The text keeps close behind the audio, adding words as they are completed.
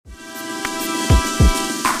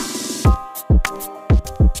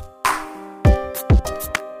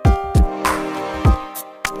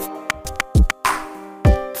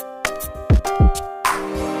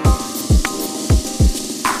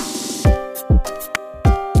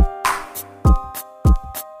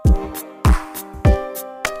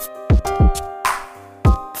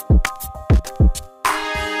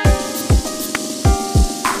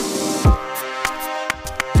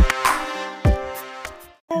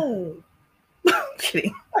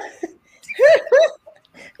kidding.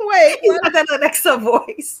 Wait, He's got that Alexa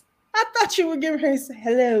voice. I thought you were giving her say,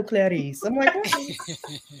 hello, Clarice. I'm like, what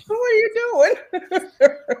are you doing?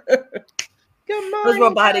 Good morning. Those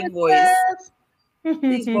robotic voice. These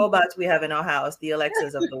These robots we have in our house, the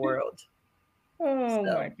Alexas of the world. Oh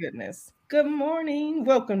my goodness. Good morning.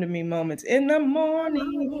 Welcome to Me Moments in the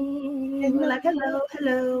Morning. Like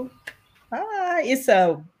hello. Hi. It's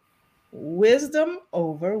a Wisdom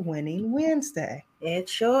Over Winning Wednesday. It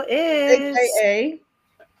sure is. AKA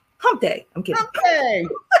Hump Day. I'm kidding. Hump Day.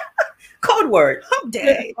 Code word. Hump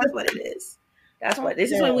Day. That's what it is. That's Hump what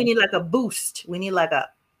this day. is when we need like a boost. We need like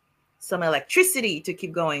some electricity to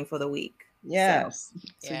keep going for the week. Yes.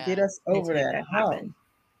 So, to get us over that happen.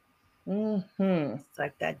 It's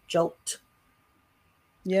like that jolt.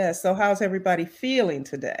 Yeah. So how's everybody feeling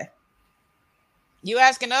today? You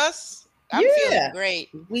asking us? I'm feeling great.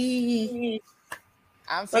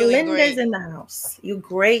 I'm feeling Belinda's great. in the house. You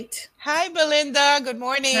great. Hi, Belinda. Good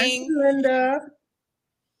morning. Hi, Belinda.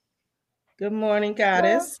 Good morning,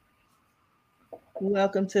 Goddess.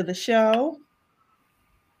 Welcome to the show.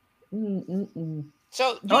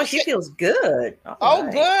 So, she feels good.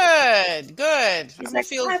 Good. She's I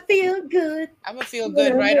feel good. I'm gonna feel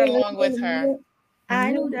good right along with her.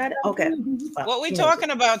 I know that. Okay. What we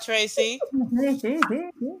talking about, Tracy?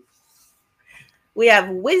 We have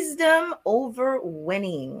wisdom over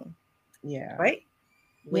winning. Yeah. Right?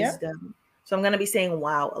 Wisdom. Yeah. So I'm gonna be saying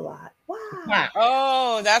wow a lot. Wow.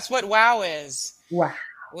 Oh, that's what wow is. Wow.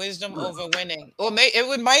 Wisdom over winning. Or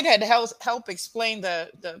it might help explain the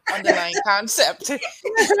underlying concept.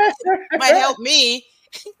 Might help me.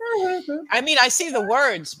 I mean, I see the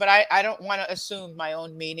words, but I don't want to assume my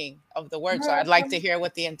own meaning of the words. So I'd like to hear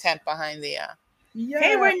what the intent behind the.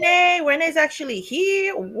 Hey, Renee. Renee's actually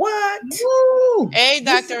here. What? Woo. Hey,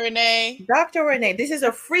 Dr. Renee. Dr. Renee. This is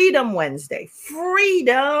a Freedom Wednesday.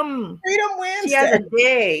 Freedom Wednesday. She has a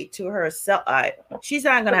day to herself. She's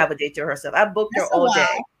not going to have a day to herself. I booked her all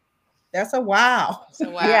day. That's a wow.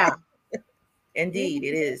 Yeah. Indeed,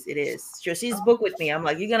 it is. It is. So she's booked with me. I'm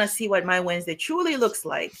like, you're going to see what my Wednesday truly looks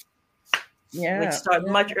like. Yeah. Which start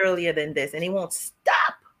much earlier than this. And it won't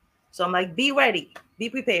stop. So I'm like, be ready. Be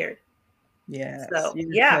prepared. Yeah. So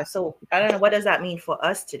yeah. So I don't know, what does that mean for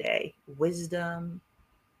us today? Wisdom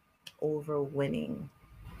over winning.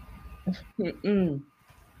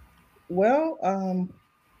 Well,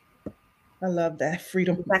 I love that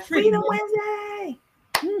freedom. Freedom Wednesday.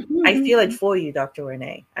 I feel it for you, Dr.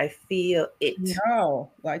 Renee. I feel it.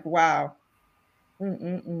 No, like wow.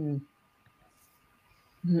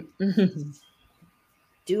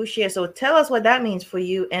 Do share. So tell us what that means for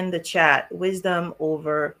you in the chat. Wisdom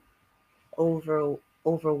over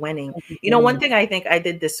winning. You know, one thing I think I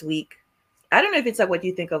did this week, I don't know if it's like what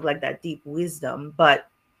you think of like that deep wisdom, but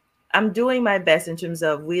I'm doing my best in terms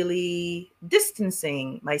of really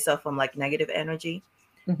distancing myself from like negative energy.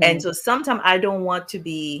 And so sometimes I don't want to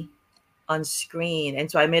be on screen. And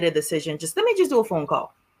so I made a decision, let me just do a phone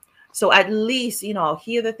call. So at least, I'll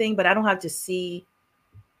hear the thing, but I don't have to see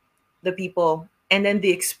the people. And then the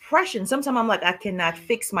expression, sometimes I'm like, I cannot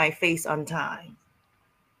fix my face on time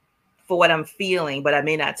for what I'm feeling, but I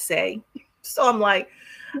may not say. So I'm like,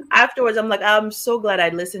 afterwards, I'm like, I'm so glad I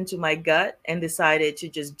listened to my gut and decided to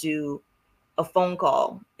just do a phone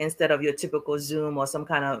call instead of your typical Zoom or some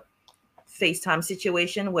kind of FaceTime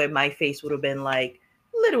situation where my face would have been like,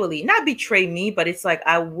 literally not betray me, but it's like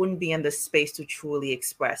I wouldn't be in the space to truly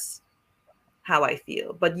express how I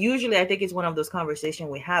feel. But usually I think it's one of those conversations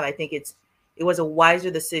we have. I think it was a wiser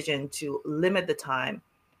decision to limit the time,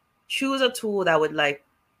 choose a tool that would like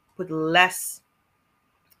put less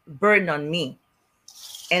burden on me,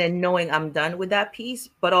 and in knowing I'm done with that piece,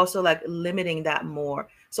 but also like limiting that more.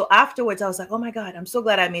 So afterwards I was like, oh my God, I'm so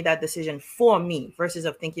glad I made that decision for me versus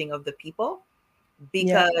of thinking of the people.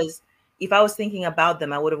 Because if I was thinking about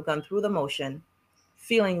them, I would have gone through the motion,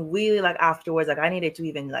 feeling really like afterwards, like I needed to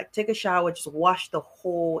even like take a shower, just wash the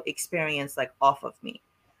whole experience like off of me.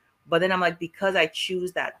 But then I'm like, because I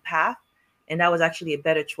choose that path, and that was actually a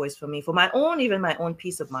better choice for me, for my own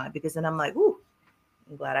peace of mind, because then I'm like, ooh,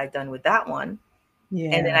 I'm glad I'm done with that one.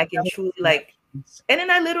 Yeah. And then I can truly like, and then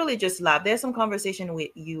I literally just laugh. There's some conversation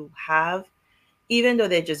you have, even though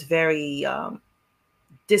they're just very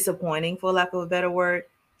disappointing, for lack of a better word.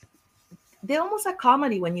 They're almost like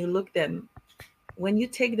comedy when you when you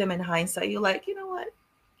take them in hindsight, you're like, you know what?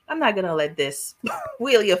 I'm not going to let this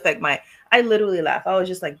really affect I literally laugh. I was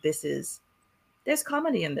just like, there's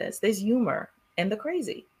comedy in this. There's humor in the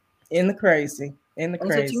crazy. In the crazy. And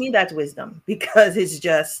so to me, that's wisdom, because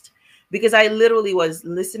because I literally was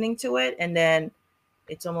listening to it, and then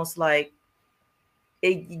it's almost like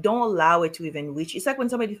you don't allow it to even reach. It's like when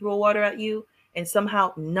somebody throw water at you and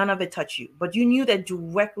somehow none of it touched you, but you knew that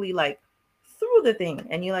directly, like through the thing,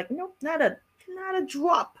 and you're like, nope, not a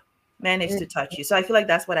drop managed to touch you. So I feel like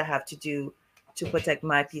that's what I have to do to protect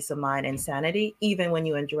my peace of mind and sanity, even when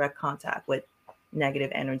you're in direct contact with negative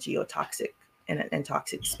energy or toxic and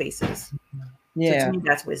toxic spaces. Yeah. So to me,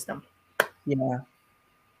 that's wisdom. Yeah.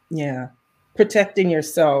 Yeah. Protecting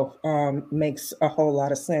yourself makes a whole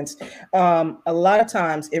lot of sense. A lot of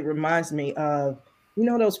times it reminds me of,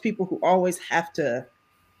 those people who always have to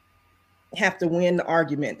win the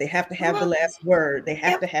argument. They have to have the last word. They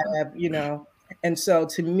have to have, and so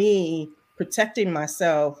to me, protecting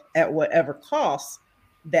myself at whatever cost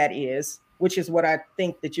that is, which is what I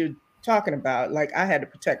think that you're talking about. Like I had to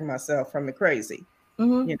protect myself from the crazy,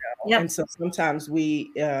 and so sometimes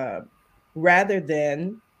we, rather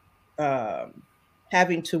than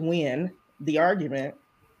having to win the argument,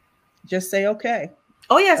 just say, okay.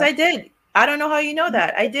 Oh, yes, I did. I don't know how you know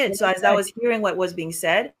that. I did. So as I was hearing what was being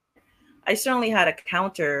said, I certainly had a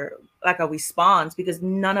counter, like a response, because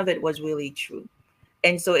none of it was really true.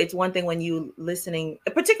 And so it's one thing when you listening,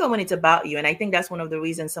 particularly when it's about you. And I think that's one of the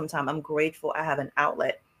reasons sometimes I'm grateful I have an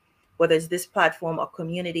outlet, whether it's this platform or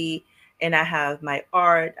community, and I have my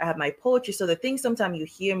art, I have my poetry. So the things sometimes you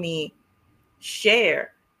hear me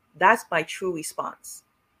share, that's my true response.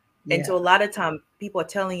 Yeah. And so a lot of time people are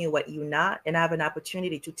telling you what you're not, and I have an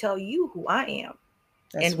opportunity to tell you who I am.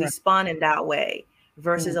 That's and right. Respond in that way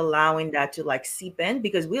versus allowing that to like seep in,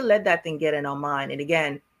 because we let that thing get in our mind. And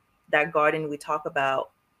again, that garden we talk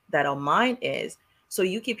about that our mind is. So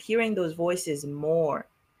you keep hearing those voices more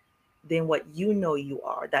than what you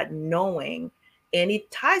are, that knowing. And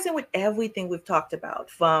it ties in with everything we've talked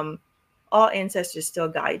about, from our ancestors still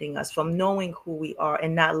guiding us, from knowing who we are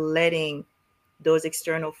and not letting those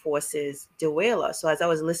external forces derail us. So as I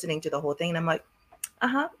was listening to the whole thing, I'm like,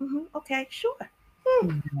 okay, sure.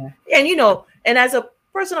 Mm-hmm. And and as a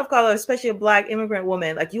person of color, especially a Black immigrant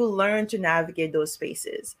woman, like you learn to navigate those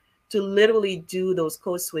spaces, to literally do those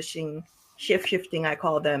code switching, shifting, I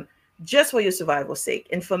call them, just for your survival's sake.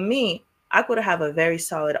 And for me, I could have a very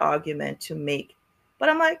solid argument to make, but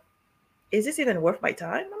I'm like, is this even worth my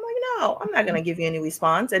time? I'm like, no, I'm not going to give you any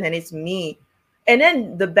response. And then it's me. And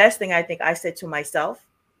then the best thing I think I said to myself,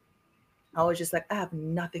 I was just like, I have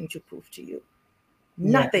nothing to prove to you.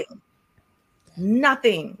 Nothing. Yeah.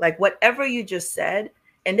 Nothing. Like whatever you just said.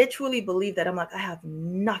 And they truly believe that. I'm like, I have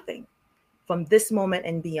nothing from this moment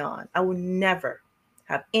and beyond. I will never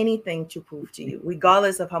have anything to prove to you,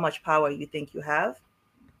 regardless of how much power you think you have.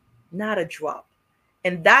 Not a drop.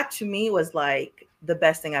 And that to me was like the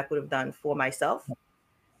best thing I could have done for myself.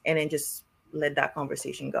 And then just let that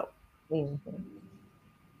conversation go. Mm-hmm.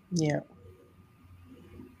 Yeah.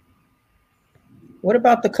 What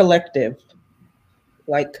about the collective?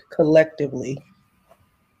 Like collectively,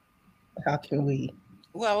 how can we?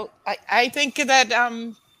 Well, I think that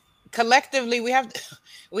collectively we have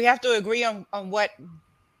to agree on what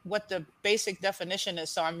the basic definition is.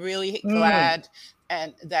 So I'm really glad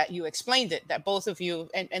and that you explained it, that both of you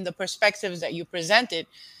and the perspectives that you presented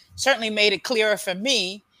certainly made it clearer for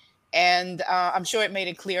me. And I'm sure it made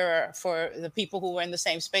it clearer for the people who were in the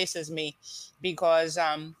same space as me, because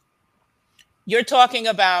you're talking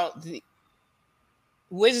about the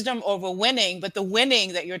wisdom over winning, but the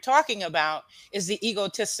winning that you're talking about is the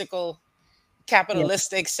egotistical,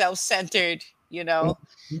 capitalistic, self-centered,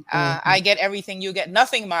 I get everything, you get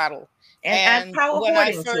nothing model. And power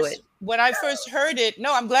hoarding to it. When I first heard it,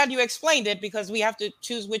 no, I'm glad you explained it, because we have to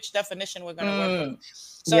choose which definition we're going to work with.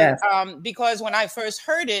 So, because when I first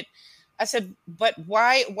heard it, I said, but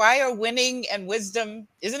why are winning and wisdom,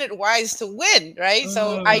 isn't it wise to win, right?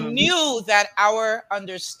 So I knew that our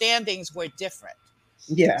understandings were different.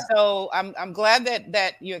 Yeah. So I'm glad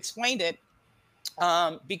that you explained it,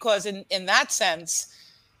 because in that sense,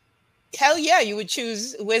 hell yeah, you would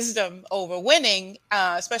choose wisdom over winning,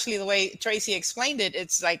 especially the way Tracy explained it.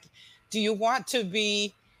 It's like, do you want to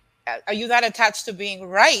be, are you that attached to being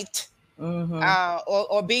right,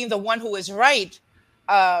 or being the one who is right,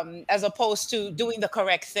 as opposed to doing the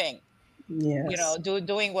correct thing? Yes.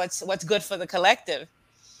 Doing what's good for the collective.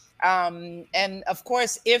 And of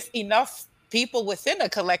course, if enough people within a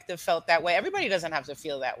collective felt that way, everybody doesn't have to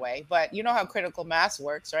feel that way, but you know how critical mass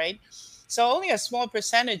works, right? So only a small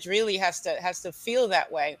percentage really has to feel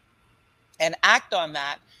that way and act on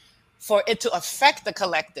that for it to affect the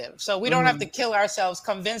collective. So we don't have to kill ourselves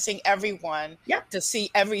convincing everyone to see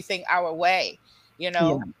everything our way,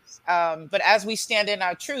 but as we stand in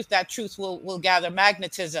our truth, that truth will gather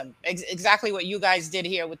magnetism. Exactly what you guys did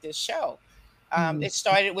here with this show. It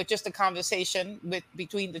started with just a conversation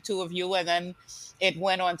between the two of you, and then it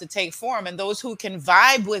went on to take form. And those who can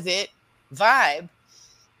vibe with it, vibe,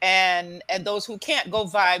 and those who can't, go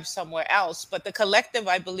vibe somewhere else. But the collective,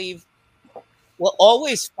 I believe, will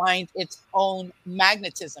always find its own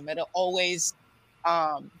magnetism. It'll always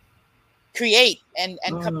create and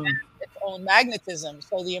command its own magnetism.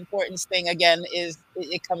 So the important thing again is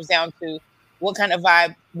it comes down to what kind of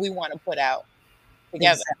vibe we want to put out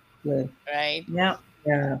together. Exactly. Right?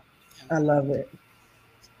 Yeah. I love it.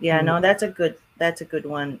 Yeah, no, that's a good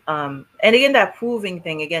one. And again, that proving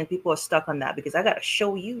thing, again, people are stuck on that because I gotta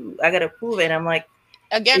show you, I gotta prove it. And I'm like,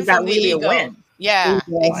 again, is that really a win? Yeah,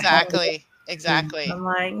 exactly. I'm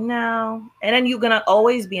like, no. And then you're gonna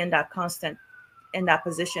always be in that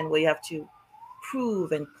position where you have to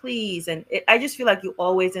prove and please. And I just feel like you're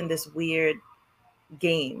always in this weird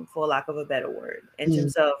game, for lack of a better word, in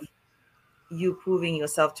terms of you proving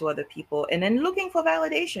yourself to other people and then looking for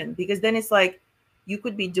validation, because then it's like you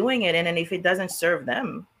could be doing it, and then if it doesn't serve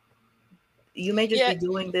them, you may just be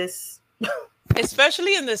doing this.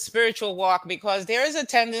 Especially in the spiritual walk, because there is a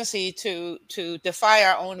tendency to defy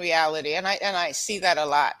our own reality, and I see that a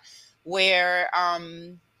lot, where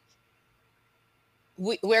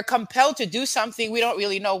we're compelled to do something we don't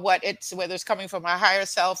really know what it's, whether it's coming from our higher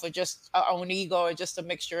self or just our own ego or just a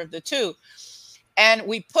mixture of the two, and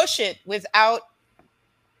we push it without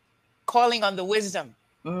calling on the wisdom.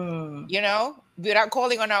 Without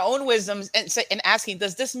calling on our own wisdoms and asking,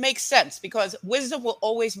 does this make sense? Because wisdom will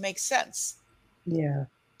always make sense. Yeah.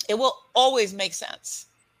 It will always make sense.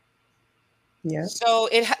 Yeah. So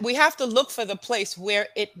we have to look for the place where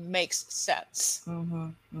it makes sense.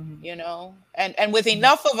 And with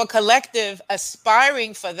enough of a collective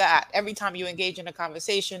aspiring for that, every time you engage in a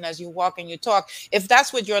conversation, as you walk and you talk, if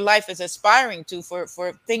that's what your life is aspiring to,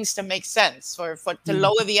 for things to make sense, to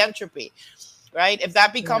lower the entropy, right? If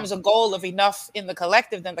that becomes a goal of enough in the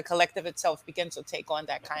collective, then the collective itself begins to take on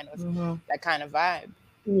that kind of vibe.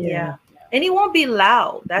 Yeah. And it won't be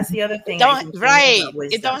loud. That's the other thing. It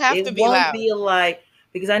don't have to be loud. It won't be like,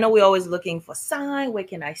 because I know we're always looking for sign. Where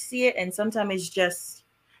can I see it? And sometimes it's just,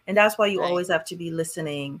 and that's why you always have to be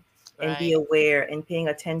listening and be aware and paying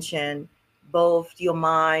attention, both your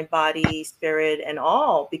mind, body, spirit, and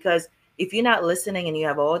all. Because if you're not listening and you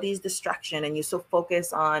have all these distractions and you're so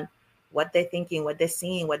focused on what they're thinking, what they're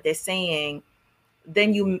seeing, what they're saying,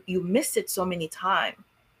 then you miss it so many times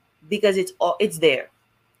because it's there.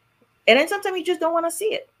 And then sometimes you just don't want to see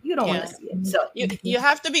it. You don't want to see it. So you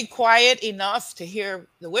have to be quiet enough to hear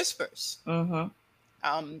the whispers,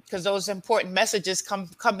 because those important messages come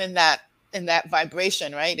in that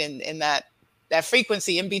vibration, right? In that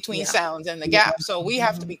frequency in between sounds and the gap. So we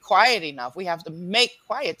have to be quiet enough. We have to make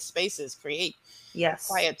quiet spaces, create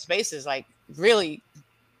quiet spaces, like really,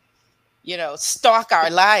 stalk our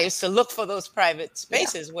lives to look for those private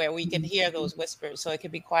spaces where we can hear those whispers, so it can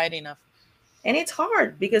be quiet enough. And it's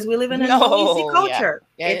hard because we live in a noisy culture.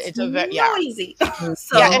 It's noisy.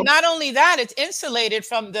 And not only that, it's insulated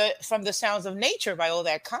from the sounds of nature by all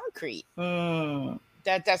that concrete.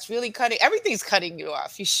 That's really cutting. Everything's cutting you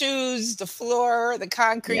off. Your shoes, the floor, the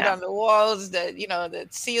concrete on the walls, the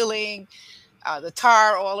ceiling, the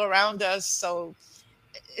tar all around us. So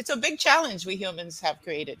it's a big challenge we humans have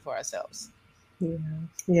created for ourselves.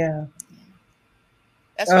 Yeah.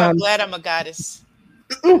 That's why I'm glad I'm a goddess.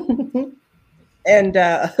 And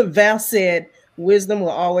Val said, wisdom will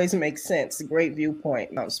always make sense. Great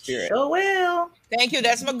viewpoint, Mount Spirit. Sure will. Thank you.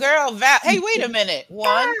 That's my girl, Val. Hey, wait a minute.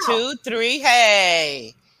 1, 2, 3.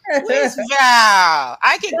 Hey. Where's Val?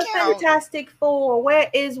 I can count. Fantastic Four. Where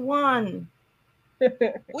is one?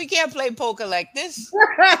 We can't play poker like this.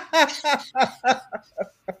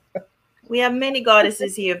 We have many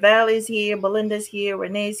goddesses here. Val is here. Belinda's here.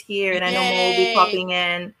 Renee's here. And I know Mo will be popping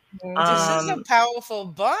in. This is a powerful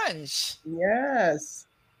bunch. Yes.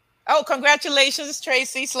 Oh, congratulations,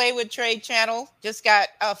 Tracy. Slay with Trade channel. Just got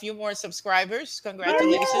a few more subscribers.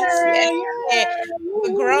 Congratulations. Yay.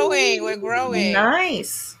 We're growing.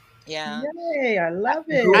 Nice. Yeah. Yay, I love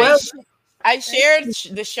it. I shared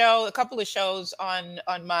the show, a couple of shows on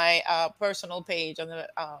my personal page on the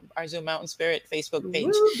our Zoom Mountain Spirit Facebook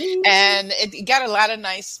page, and it got a lot of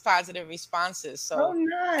nice positive responses. So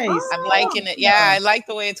nice! I'm liking it. Yeah, I like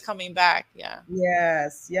the way it's coming back. Yeah.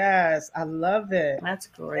 Yes, I love it. That's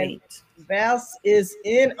great. And Val is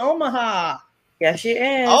in Omaha. Yeah, she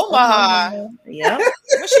is. Omaha. Yeah.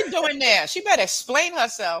 What's she doing there? She better explain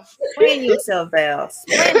herself. Explain yourself, Val.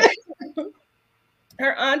 Explain it.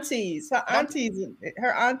 Her aunties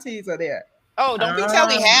are there. Oh, don't be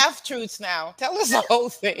telling half truths now. Tell us the whole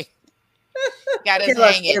thing. Got us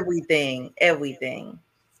hanging. Everything.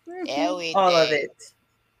 All of Everything. it.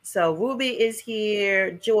 So Ruby is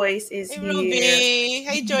here. Joyce is Hey, here. Ruby.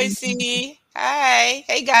 Hey, Joycey. Hi.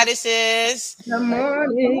 Hey, goddesses. Good Come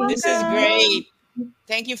morning. on, This is girl. great.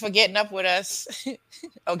 Thank you for getting up with us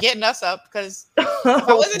or getting us up, because if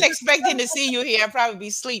I wasn't expecting to see you here, I'd probably be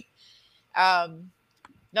asleep. No,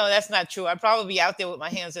 that's not true. I'd probably be out there with my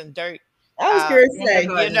hands in dirt. I was going to In the say, You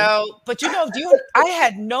garden. know, but I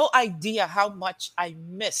had no idea how much I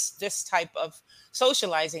missed this type of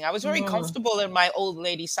socializing. I was very comfortable in my old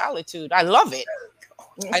lady solitude. I love it.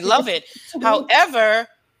 I love it. However,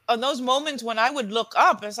 on those moments when I would look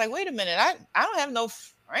up, it's like, wait a minute, I don't have no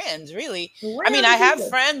friends, really. Where I mean, are I the have people?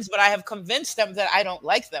 friends, but I have convinced them that I don't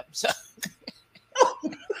like them. So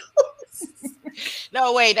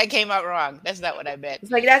no, wait, that came out wrong. That's not what I meant.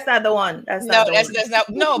 It's like that's not the one. That's No, not the one. that's not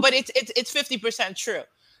no, but it's 50% true.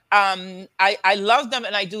 I love them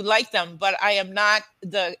and I do like them, but I am not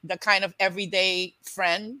the kind of everyday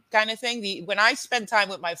friend kind of thing. When I spend time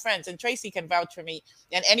with my friends, and Tracy can vouch for me,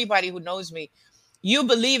 and anybody who knows me, you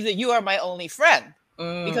believe that you are my only friend,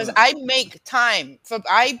 because I make time for.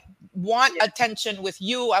 I want attention with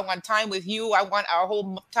you. I want time with you. I want our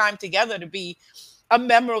whole time together to be a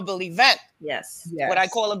memorable event. Yes. What I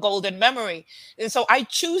call a golden memory. And so I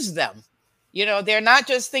choose them. You know, they're not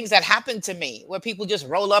just things that happen to me where people just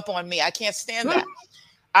roll up on me. I can't stand that.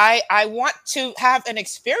 I want to have an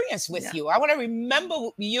experience with you. I want to remember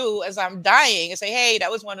you as I'm dying and say, hey, that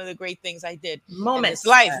was one of the great things I did in this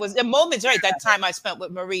life. Was the moments, right? That time I spent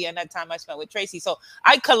with Maria and that time I spent with Tracy. So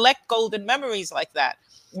I collect golden memories like that.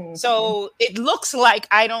 So it looks like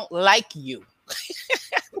I don't like you.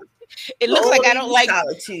 It looks like I don't like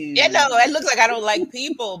solitude. Yeah, no, it looks like I don't like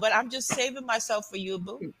people, but I'm just saving myself for you,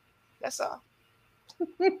 boo. That's all.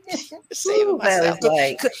 Just saving myself.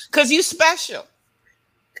 Because you special.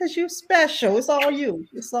 Because you're special. It's all you.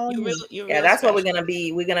 It's all you. You're that's special. What we're gonna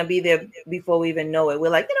be. We're gonna be there before we even know it. We're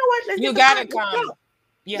like, you know what? You gotta come.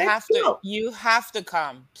 You have to. You have to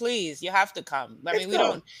come, please. You have to come. I mean, we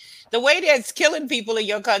don't. The way that's killing people in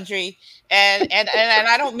your country, and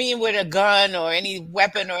I don't mean with a gun or any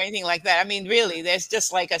weapon or anything like that. I mean, really, there's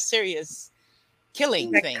just like a serious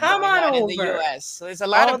killing thing going on in the U.S. So there's a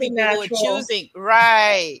lot of people who are choosing.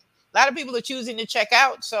 Right, a lot of people are choosing to check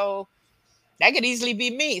out. So that could easily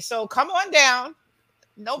be me. So come on down.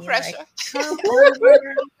 No pressure. Like, come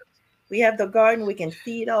over. We have the garden. We can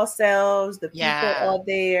feed ourselves. The people are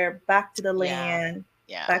there. Back to the land.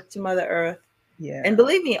 Yeah. Back to Mother Earth. Yeah. And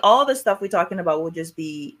believe me, all the stuff we're talking about will just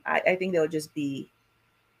be, I think they'll just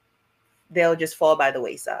fall by the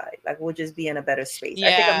wayside. Like we'll just be in a better space.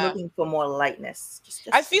 I think I'm looking for more lightness.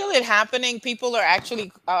 I feel it happening. People are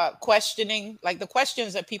actually questioning, like the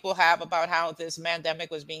questions that people have about how this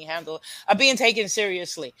pandemic was being handled are being taken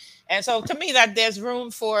seriously. And so to me that there's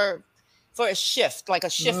room for a shift, like a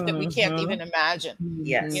shift that we can't even imagine.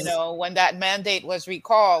 Yes. You know, when that mandate was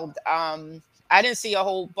recalled, I didn't see a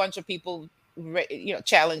whole bunch of people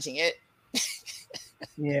challenging it.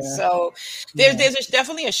 So there's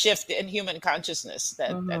definitely a shift in human consciousness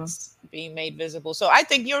that's being made visible. So I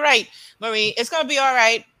think you're right, Marie. It's gonna be all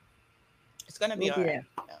right. It's gonna be all right.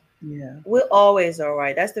 Yeah. We're always all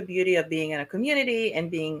right. That's the beauty of being in a community and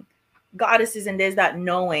being goddesses, and there's that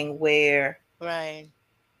knowing where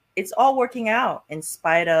it's all working out in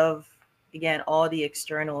spite of, again, all the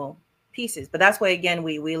external pieces. But that's why, again,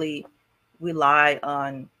 we really rely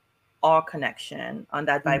on our connection, on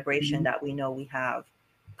that vibration that we know we have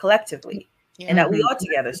collectively, and that we are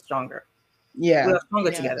together stronger. Yeah. We are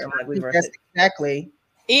stronger together. Like we were. Exactly.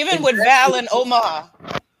 Even with Val and Omaha.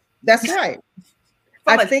 That's right.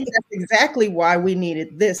 I think that's exactly why we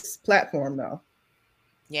needed this platform, though.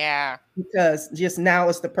 Yeah. Because just now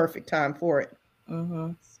is the perfect time for it.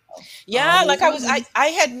 Yeah, like I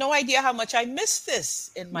had no idea how much I missed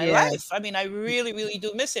this in my life. I mean, I really, really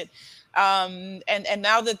do miss it. And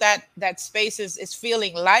now that space is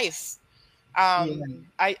feeling life.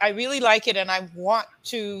 I really like it, and I want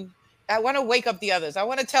to wake up the others. I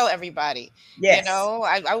want to tell everybody. You know,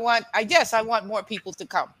 I want more people to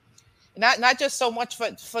come. Not just so much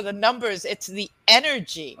for the numbers, it's the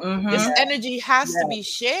energy. This energy has to be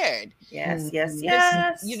shared. Yes.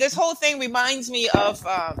 This whole thing reminds me of,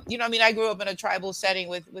 I mean, I grew up in a tribal setting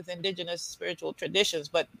with indigenous spiritual traditions,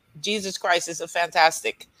 but Jesus Christ is a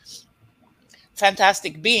fantastic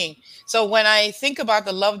being. So when I think about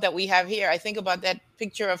the love that we have here, I think about that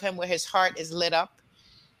picture of him where his heart is lit up.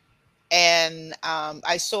 And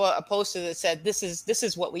I saw a poster that said, this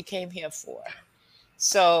is what we came here for.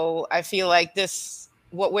 So I feel like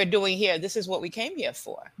what we're doing here, this is what we came here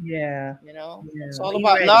for. Yeah. You know, it's all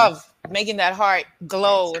about love, making that heart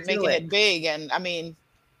glow and making it big. And I mean,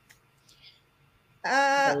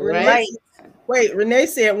 Renee, Right. wait, Renee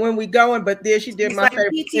said when we going, but then she did It's my like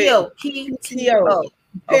favorite PTO. thing. PTO.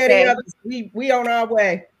 Pair the Okay. others. We on our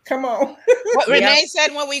way. Come on. What Yep. Renee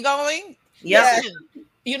said when we going? Yep. Listen,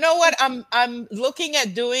 you know what? I'm looking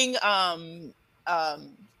at doing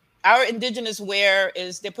our indigenous wear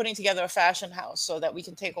is they're putting together a fashion house so that we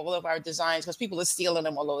can take all of our designs because people are stealing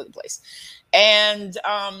them all over the place. And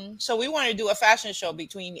so we want to do a fashion show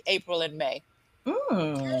between April and May.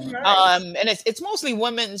 Mm. Nice. And it's mostly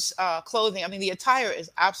women's clothing. I mean, the attire is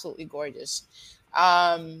absolutely gorgeous.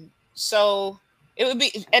 So it would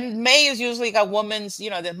be, and May is usually a woman's,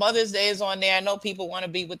 the Mother's Day is on there. I know people want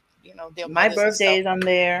to be with, their My mothers and birthday stuff. is on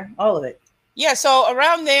there. All of it. Yeah, so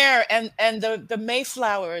around there, and the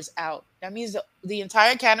Mayflower is out. That means the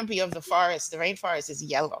entire canopy of the forest, the rainforest, is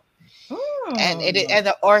yellow, and and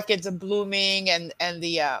the orchids are blooming, and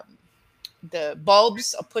the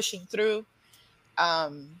bulbs are pushing through,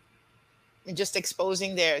 and just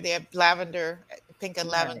exposing their lavender, pink and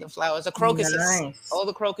lavender flowers. The crocuses, Nice. all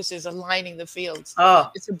the crocuses are lining the fields.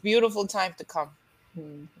 Oh, It's a beautiful time to come.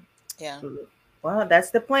 Mhm. Yeah. well,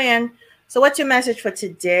 that's the plan. So, what's your message for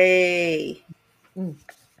today?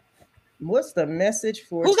 What's the message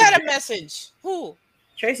for Who got today? a message? Who?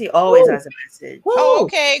 Tracy always Ooh. has a message. Oh,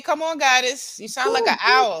 okay. Come on, goddess. You sound like an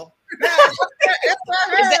owl.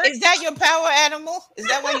 Is that your power animal? Is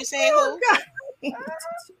that what you're saying? Who?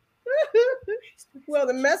 Well,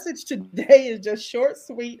 the message today is just short,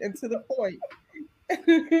 sweet, and to the point.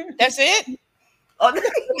 That's it? Oh,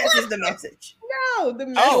 this is the message. No, the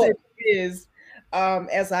message is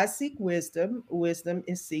as I seek wisdom, wisdom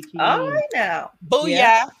is seeking All me. right now. Booyah.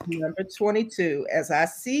 Yeah. Number 22. As I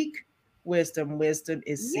seek wisdom, wisdom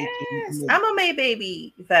is seeking Yes, me. I'm a May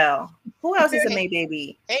baby, Val. Who else is a May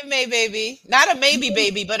baby? Hey, May baby. Not a maybe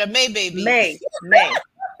baby, but a May baby. May.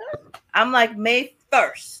 I'm like May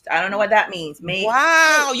 1st. I don't know what that means. May.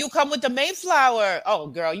 Wow, you come with the Mayflower. Oh,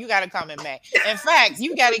 girl, you got to come in May. In fact,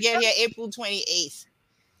 you got to get here April 28th.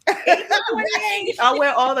 I'll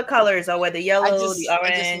wear all the colors. I'll wear the yellow, I just the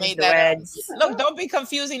orange, made the that up. reds. Look, don't be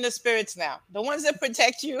confusing the spirits now. The ones that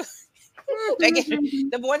protect you,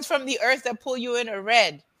 the ones from the earth that pull you in are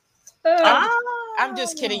red. I'm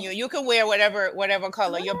just kidding you. You can wear whatever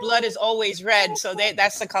color. Your blood is always red, so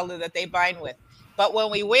that's the color that they bind with. But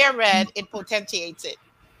when we wear red, it potentiates it.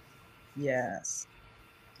 Yes.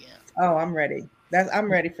 Yeah. Oh, I'm ready.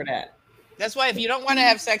 I'm ready for that. That's why if you don't want to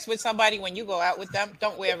have sex with somebody when you go out with them,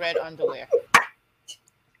 don't wear red underwear.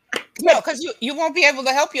 No, because you won't be able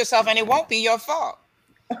to help yourself, and it won't be your fault.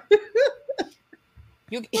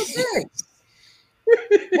 You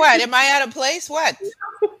What? Am I out of place? What?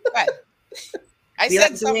 I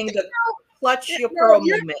said something. The clutch your pearl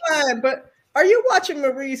you're movement. fine, but are you watching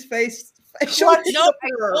Marie's face? No, I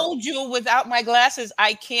told you without my glasses,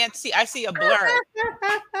 I can't see. I see a blur.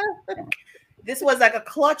 This was like a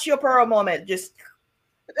clutch your pearl moment. Just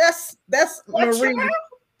that's Marie.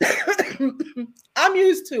 I'm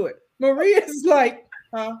used to it. Marie is like,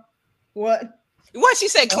 huh? What? What she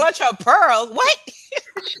said? Clutch her pearl. What?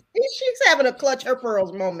 She's having a clutch her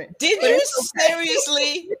pearls moment. Did But you it's okay.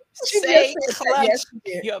 seriously She say just said that. clutch? Yes,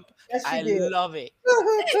 she did. Your, Yes, she I did. love it.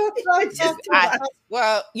 I-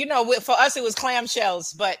 Well, for us it was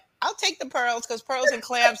clamshells, but I'll take the pearls because pearls and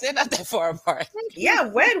clams, they're not that far apart. yeah,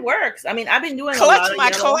 red works. I mean, I've been doing Clutch a lot of my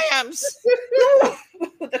yellow clams.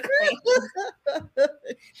 with the clams.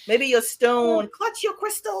 Maybe your stone. Clutch your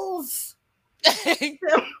crystals.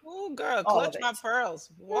 Oh, girl, All clutch of my it. pearls.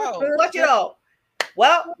 Whoa. Clutch it all.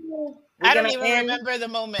 Well, I don't even remember the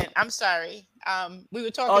moment. I'm sorry. We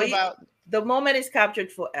were talking about the moment is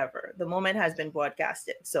captured forever. The moment has been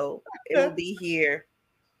broadcasted, so it will be here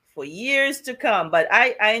for years to come. But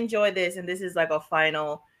I enjoy this, and this is like a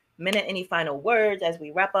final minute. Any final words as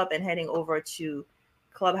we wrap up and heading over to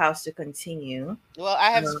Clubhouse to continue? Well,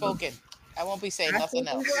 I have spoken. I won't be saying nothing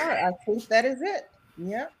else. I think that is it.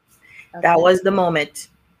 Yeah. That was the moment.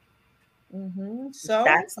 Mm-hmm. So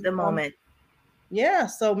that's the moment. Yeah.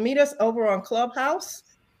 So meet us over on Clubhouse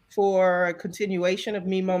for a continuation of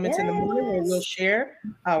Me Moments in the Morning, where we'll share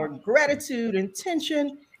our gratitude,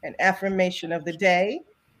 intention, and affirmation of the day.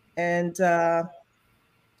 And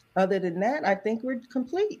other than that, I think we're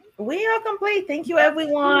complete. We are complete. Thank you,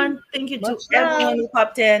 everyone. Thank you to everyone who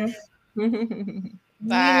popped in.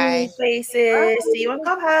 Bye. New faces. See you on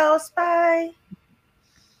Clubhouse. Bye.